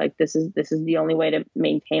agreed, like, this is the only way to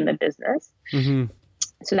maintain the business.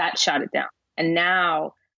 So that shut it down. And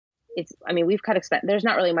now we've cut expense. There's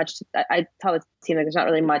not really much. I tell the team that there's not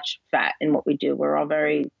really much fat in what we do. We're all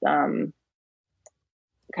very kind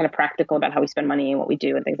of practical about how we spend money and what we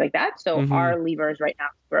do and things like that. So our levers right now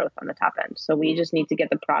is growth on the top end. So we just need to get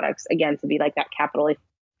the products, again, to be like that capital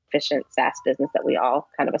efficient SaaS business that we all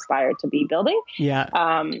kind of aspire to be building.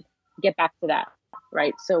 Yeah. Get back to that,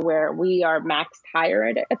 right? So where we are maxed higher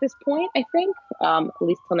at this point, I think, at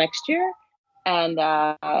least till next year. And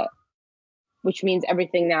which means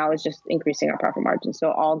everything now is just increasing our profit margin.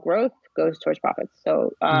 So all growth goes towards profits.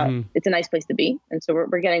 So it's a nice place to be. And so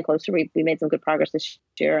we're getting closer. We made some good progress this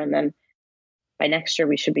year. And then by next year,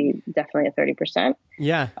 we should be definitely at 30%.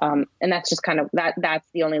 Yeah. And that's just kind of, that's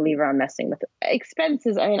the only lever I'm messing with.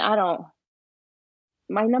 Expenses, I mean,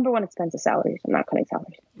 my number one expense is salaries. I'm not cutting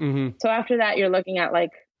salaries. So after that, you're looking at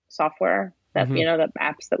like software that, the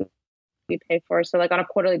apps that we pay for. So like on a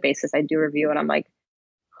quarterly basis, I do review and I'm like,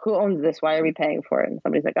 who owns this? Why are we paying for it? And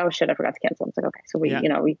somebody's like, oh shit, I forgot to cancel. It's like, okay, so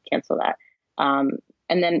we cancel that. And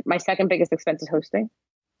then my second biggest expense is hosting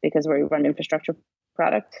because we run infrastructure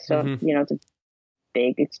product. So, it's a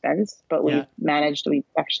big expense, but we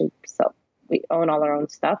own all our own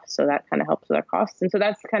stuff. So that kind of helps with our costs. And so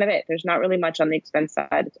that's kind of it. There's not really much on the expense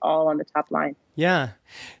side. It's all on the top line. Yeah.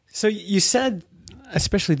 So you said,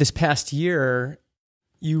 especially this past year,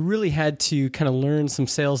 you really had to kind of learn some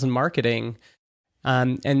sales and marketing.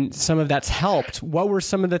 And some of that's helped. What were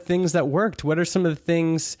some of the things that worked? What are some of the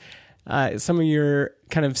things, some of your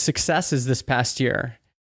kind of successes this past year?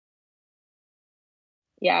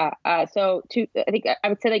 Yeah. I think I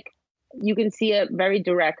would say like you can see a very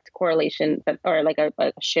direct correlation or like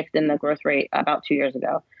a shift in the growth rate about 2 years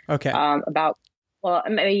ago. Okay.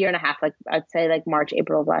 Maybe a year and a half, like I'd say like March,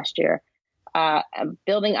 April of last year.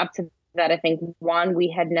 Building up to that, I think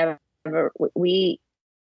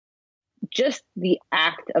just the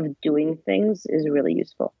act of doing things is really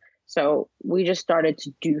useful. So we just started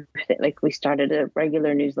to do, like we started a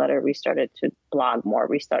regular newsletter. We started to blog more.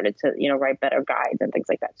 We started to, write better guides and things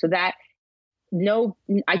like that. So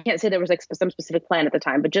I can't say there was like some specific plan at the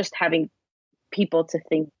time, but just having people to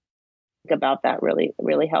think about that really,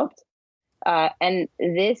 really helped. And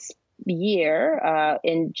this year,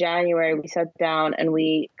 in January, we sat down and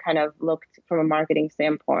we kind of looked from a marketing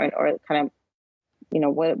standpoint or kind of,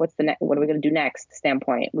 what are we going to do next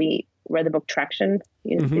standpoint. We read the book Traction.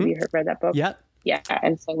 Have you read that book? Yeah. Yeah.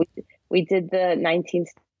 And so we did the 19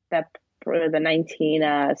 step or the 19,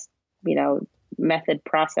 method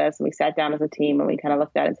process. And we sat down as a team and we kind of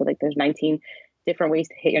looked at it. So like there's 19 different ways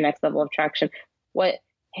to hit your next level of traction. What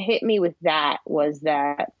hit me with that was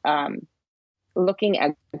that, looking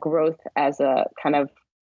at growth as a kind of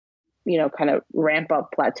ramp up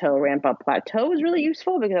plateau was really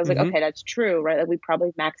useful because I was like, okay, that's true, right? Like we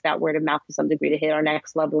probably maxed out word of mouth to some degree to hit our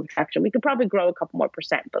next level of traction. We could probably grow a couple more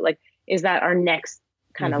percent, but like, is that our next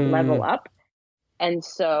kind of level up? And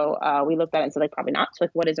so we looked at it and said, like, probably not. So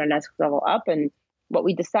like, what is our next level up? And what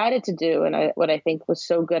we decided to do, and what I think was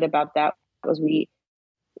so good about that was we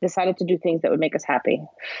decided to do things that would make us happy.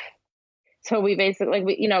 So we basically,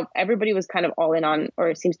 everybody was kind of all in on,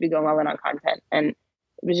 or seems to be going all in on content. And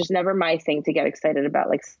it was just never my thing to get excited about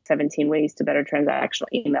like 17 ways to better transactional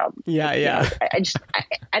email. Yeah.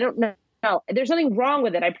 I don't know. No, there's nothing wrong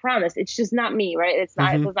with it. I promise. It's just not me, right? It's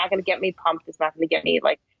not going to get me pumped. It's not going to get me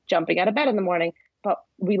like jumping out of bed in the morning, but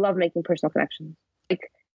we love making personal connections.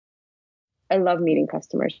 Like I love meeting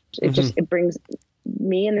customers. It brings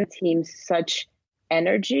me and the team such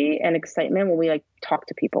energy and excitement when we like talk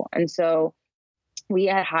to people. And so we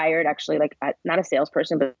had hired actually like not a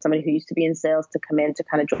salesperson, but somebody who used to be in sales to come in to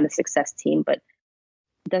kind of join the success team, but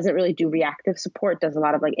doesn't really do reactive support, does a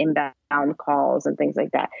lot of like inbound calls and things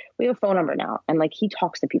like that. We have a phone number now and like he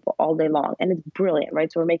talks to people all day long and it's brilliant, right?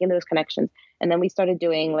 So we're making those connections. And then we started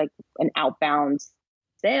doing like an outbound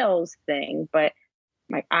sales thing, but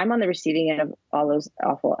like I'm on the receiving end of all those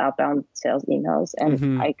awful outbound sales emails.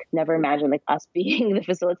 And I could never imagine like us being the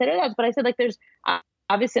facilitator of that. But I said like, there's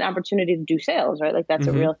obviously an opportunity to do sales, right? Like that's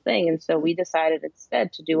a real thing. And so we decided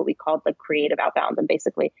instead to do what we called like creative outbound and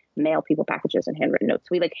basically mail people packages and handwritten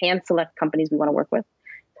notes. We like hand select companies we want to work with.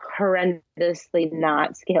 Horrendously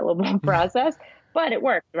not scalable process, but it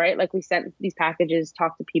worked, right? Like we sent these packages,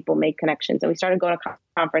 talked to people, made connections, and we started going to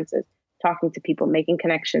conferences, talking to people, making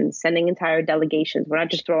connections, sending entire delegations. We're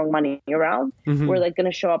not just throwing money around. We're like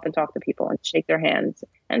going to show up and talk to people and shake their hands.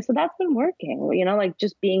 And so that's been working, like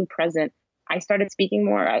just being present. I started speaking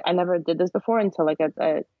more. I never did this before until like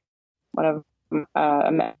a one of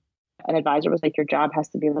an advisor was like, your job has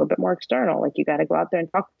to be a little bit more external. Like you got to go out there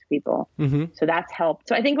and talk to people. So that's helped.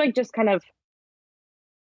 So I think like just kind of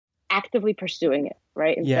actively pursuing it,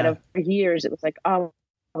 right? Instead of for years, it was like, oh,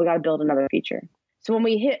 we got to build another feature. So when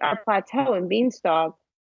we hit our plateau in Beanstalk,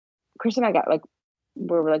 Chris and I got like, we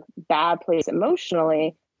were like bad place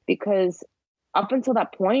emotionally, because up until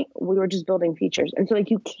that point, we were just building features. And so like,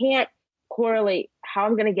 you can't correlate how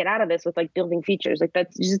I'm going to get out of this with like building features. Like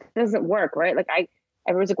that just doesn't work, right? Like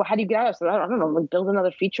everyone's like, well, how do you get out of this? I don't know, like build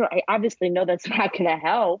another feature. I obviously know that's not going to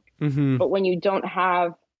help, but when you don't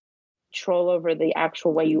have control over the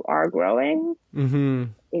actual way you are growing,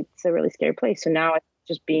 it's a really scary place. So now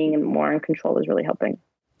just being more in control is really helping.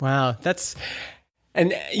 Wow.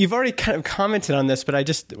 And you've already kind of commented on this, but I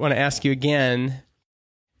just want to ask you again,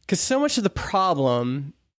 because so much of the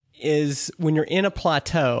problem is when you're in a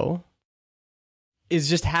plateau is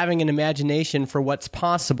just having an imagination for what's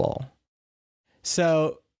possible.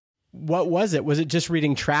 So what was it? Was it just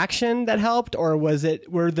reading Traction that helped, or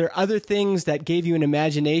were there other things that gave you an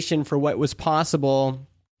imagination for what was possible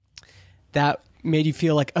that made you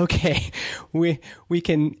feel like, okay, we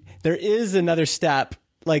can, there is another step?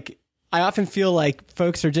 Like, I often feel like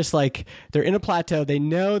folks are just like, they're in a plateau. They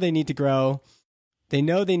know they need to grow. They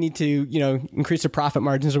know they need to, increase their profit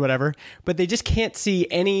margins or whatever, but they just can't see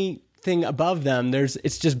anything above them.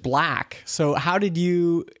 It's just black. So how did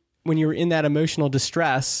you, when you were in that emotional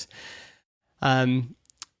distress,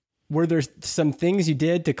 were there some things you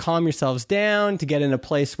did to calm yourselves down, to get in a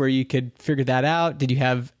place where you could figure that out? Did you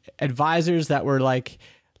have advisors that were like,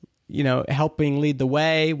 helping lead the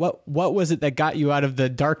way? What was it that got you out of the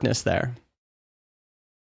darkness there?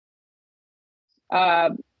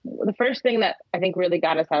 The first thing that I think really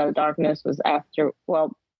got us out of the darkness was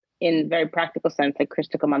in very practical sense, like Chris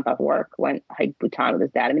took a month off work, went hike Bhutan with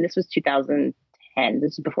his dad. I mean, this was 2010.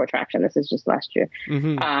 This is before Traction. This is just last year.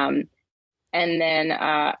 And then,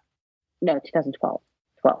 2012.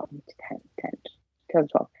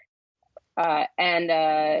 2012.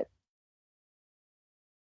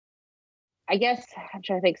 I guess I'm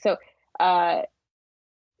trying to think. So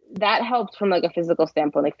that helped from like a physical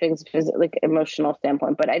standpoint, like emotional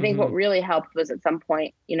standpoint. But I think what really helped was at some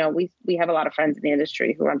point, we have a lot of friends in the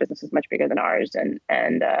industry who run businesses much bigger than ours, and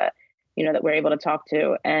that we're able to talk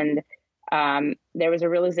to. And there was a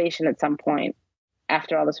realization at some point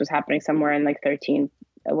after all this was happening, somewhere in like 13,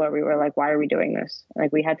 where we were like, why are we doing this?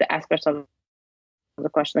 Like we had to ask ourselves the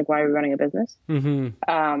question, like, why are we running a business?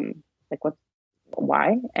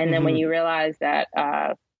 Why? And then when you realize that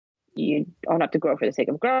you don't have to grow for the sake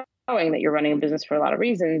of growing, that you're running a business for a lot of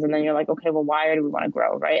reasons, and then you're like, okay, well, why do we want to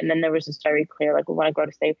grow, right? And then there was this very clear, like, we want to grow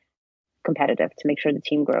to stay competitive, to make sure the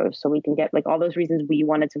team grows, so we can get like all those reasons we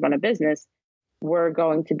wanted to run a business were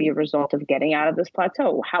going to be a result of getting out of this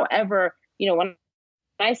plateau. However, when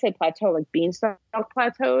I say plateau, like Beanstalk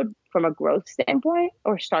plateaued from a growth standpoint,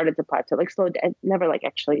 or started to plateau, like slowed, never like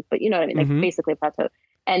actually, but you know what I mean, like basically plateaued.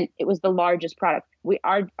 And it was the largest product.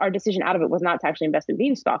 Our decision out of it was not to actually invest in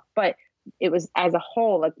Beanstalk, but it was as a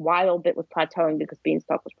whole, like Wildbit was plateauing because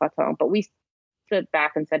Beanstalk was plateauing. But we stood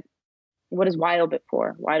back and said, what is Wildbit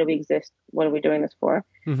for? Why do we exist? What are we doing this for?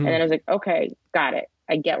 And then I was like, okay, got it.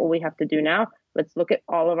 I get what we have to do now. Let's look at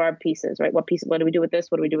all of our pieces, right? What do we do with this?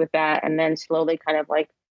 What do we do with that? And then slowly kind of like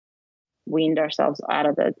weaned ourselves out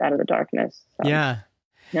of the darkness. So, yeah.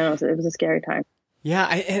 No, it was a scary time. Yeah,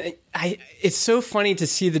 it's so funny to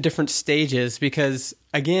see the different stages, because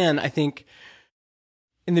again, I think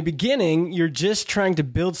in the beginning, you're just trying to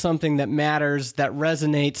build something that matters, that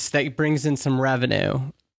resonates, that brings in some revenue.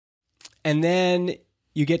 And then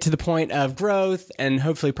you get to the point of growth and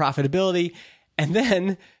hopefully profitability. And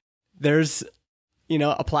then there's,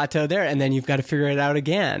 a plateau there, and then you've got to figure it out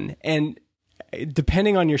again. And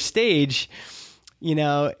depending on your stage,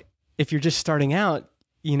 if you're just starting out,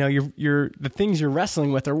 the things you're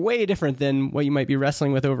wrestling with are way different than what you might be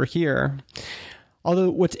wrestling with over here.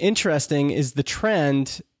 Although what's interesting is the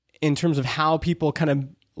trend in terms of how people kind of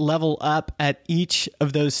level up at each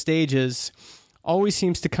of those stages always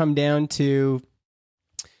seems to come down to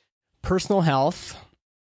personal health,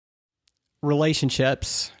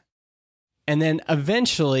 relationships, and then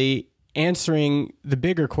eventually answering the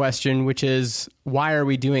bigger question, which is, why are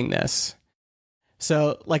we doing this?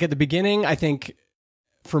 So like at the beginning, I think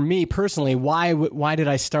for me personally, why did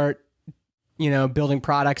I start, building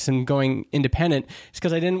products and going independent? It's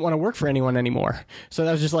because I didn't want to work for anyone anymore. So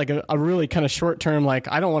that was just like a really kind of short term,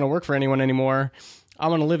 like, I don't want to work for anyone anymore. I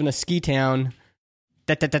want to live in a ski town.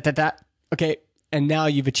 Okay. And now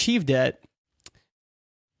you've achieved it.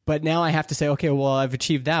 But now I have to say, okay, well, I've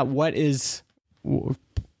achieved that. What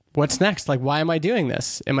what's next? Like, why am I doing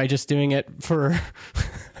this? Am I just doing it for,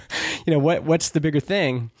 what's the bigger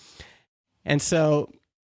thing? And so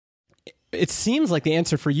it seems like the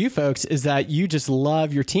answer for you folks is that you just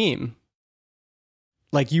love your team.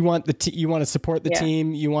 Like you want you want to support the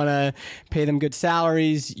team. You want to pay them good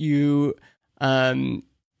salaries. And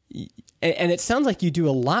it sounds like you do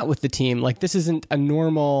a lot with the team. Like this isn't a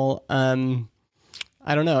normal,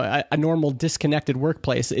 a normal disconnected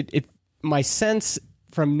workplace. My sense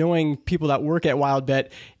from knowing people that work at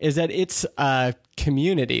WildBit is that it's a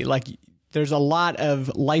community. Like there's a lot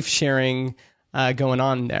of life sharing going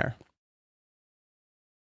on there.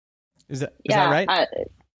 Is that right?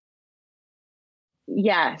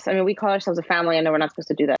 Yes. I mean, we call ourselves a family. I know we're not supposed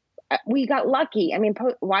to do that. We got lucky. I mean,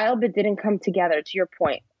 WildBit didn't come together, to your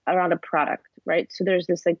point, around a product, right? So there's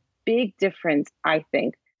this like big difference, I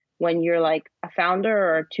think, when you're like a founder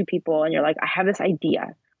or two people and you're like, I have this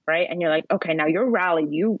idea, right? And you're like, okay, now you're rallied.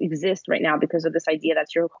 You exist right now because of this idea.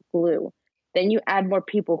 That's your glue. Then you add more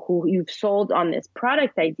people who you've sold on this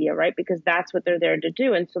product idea, right? Because that's what they're there to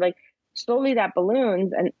do. And so like slowly that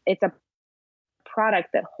balloons and it's a product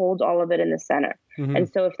that holds all of it in the center. Mm-hmm.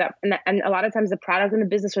 And so if that, and a lot of times the product and the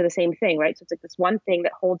business are the same thing, right? So it's like this one thing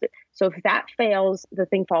that holds it. So if that fails, the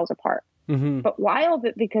thing falls apart. Mm-hmm. But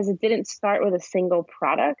WildBit, because it didn't start with a single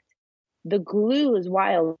product, the glue is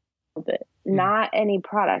WildBit, not any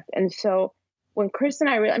product. And so when Chris and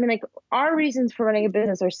I, like our reasons for running a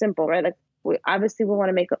business are simple, right? Like we want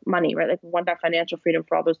to make money, right? Like we want that financial freedom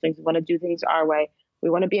for all those things. We want to do things our way. We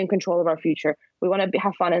want to be in control of our future. We want to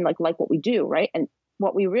have fun and like what we do, right? And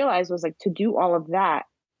what we realized was like to do all of that,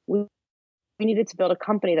 we needed to build a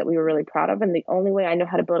company that we were really proud of. And the only way I know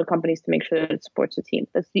how to build a company is to make sure that it supports the team.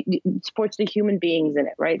 It supports the human beings in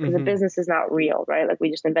it, right? Because the business is not real, right? Like we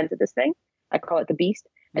just invented this thing. I call it the beast.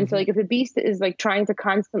 And so like if the beast is like trying to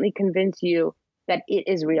constantly convince you that it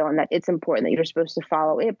is real and that it's important, that you're supposed to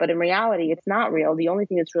follow it, but in reality, it's not real. The only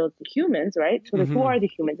thing that's real is the humans, right? So like, who are the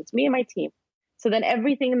humans? It's me and my team. So then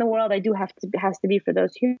everything in the world I do has to be for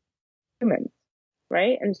those humans,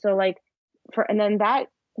 right? And so like and then that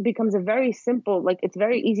becomes a very simple, like it's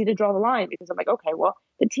very easy to draw the line because I'm like, okay, well,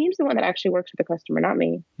 the team's the one that actually works with the customer, not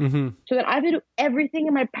me. Mm-hmm. So then I have to do everything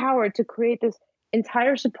in my power to create this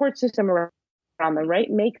entire support system around them, right?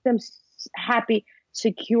 Make them happy,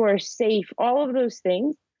 secure, safe, all of those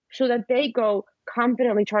things so that they go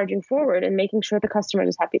confidently charging forward and making sure the customer is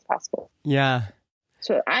as happy as possible. Yeah.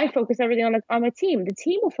 So I focus everything on my team. The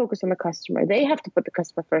team will focus on the customer. They have to put the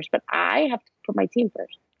customer first, but I have to put my team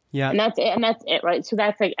first. Yeah. And that's it, right? So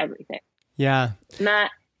that's like everything. Yeah.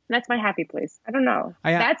 That's my happy place. I don't know.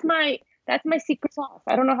 That's my secret sauce.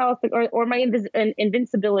 I don't know how else or my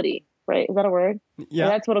invincibility, right? Is that a word? Yeah.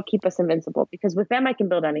 And that's what'll keep us invincible because with them I can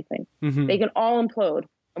build anything. Mm-hmm. They can all implode.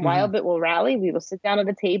 And WildBit will rally. We will sit down at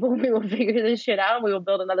the table. We will figure this shit out. And we will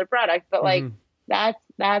build another product. But like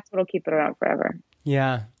that's what'll keep it around forever.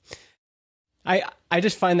 Yeah. I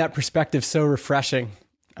just find that perspective so refreshing.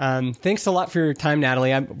 Thanks a lot for your time,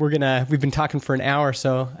 Natalie. We've been talking for an hour,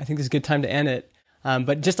 so I think this is a good time to end it.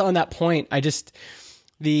 But just on that point, it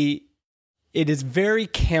is very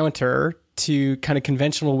counter to kind of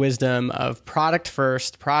conventional wisdom of product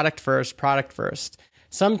first.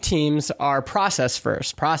 Some teams are process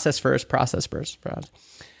first.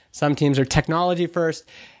 Some teams are technology first.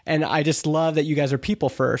 And I just love that you guys are people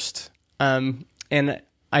first. And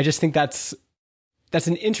I just think that's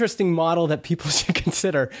an interesting model that people should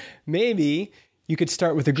consider. Maybe you could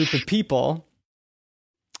start with a group of people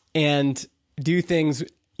and do things,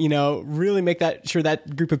 really make sure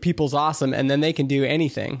that group of people is awesome. And then they can do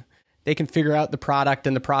anything. They can figure out the product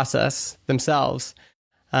and the process themselves.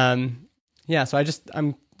 So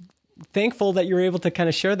I'm thankful that you're able to kind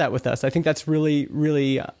of share that with us. I think that's really,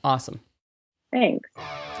 really awesome. Thanks.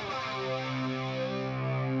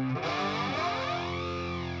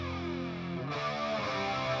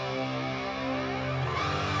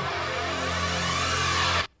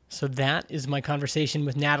 So that is my conversation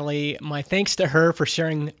with Natalie. My thanks to her for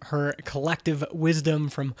sharing her collective wisdom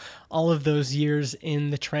from all of those years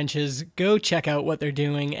in the trenches. Go check out what they're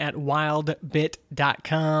doing at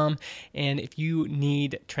wildbit.com. And if you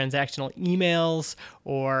need transactional emails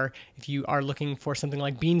or if you are looking for something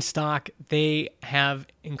like Beanstalk, they have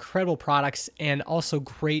incredible products and also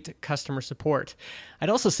great customer support.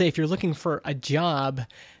 I'd also say if you're looking for a job,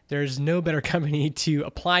 there's no better company to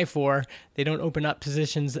apply for. They don't open up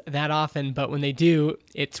positions that often, but when they do,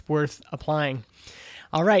 it's worth applying.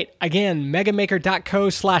 All right, again,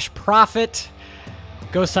 megamaker.co/profit.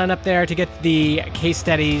 Go sign up there to get the case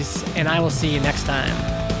studies, and I will see you next time.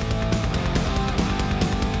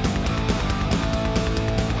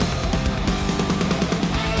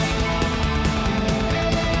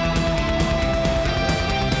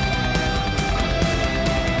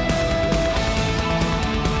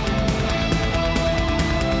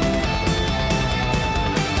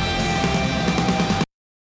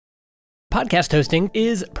 podcast hosting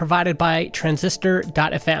is provided by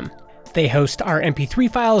Transistor.fm. They host our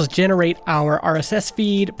MP3 files, generate our RSS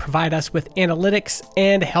feed, provide us with analytics,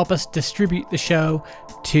 and help us distribute the show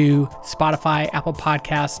to Spotify, Apple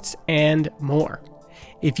Podcasts, and more.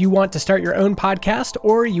 If you want to start your own podcast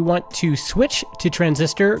or you want to switch to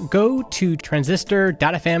Transistor, go to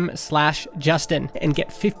transistor.fm/Justin and get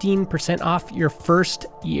 15% off your first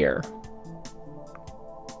year.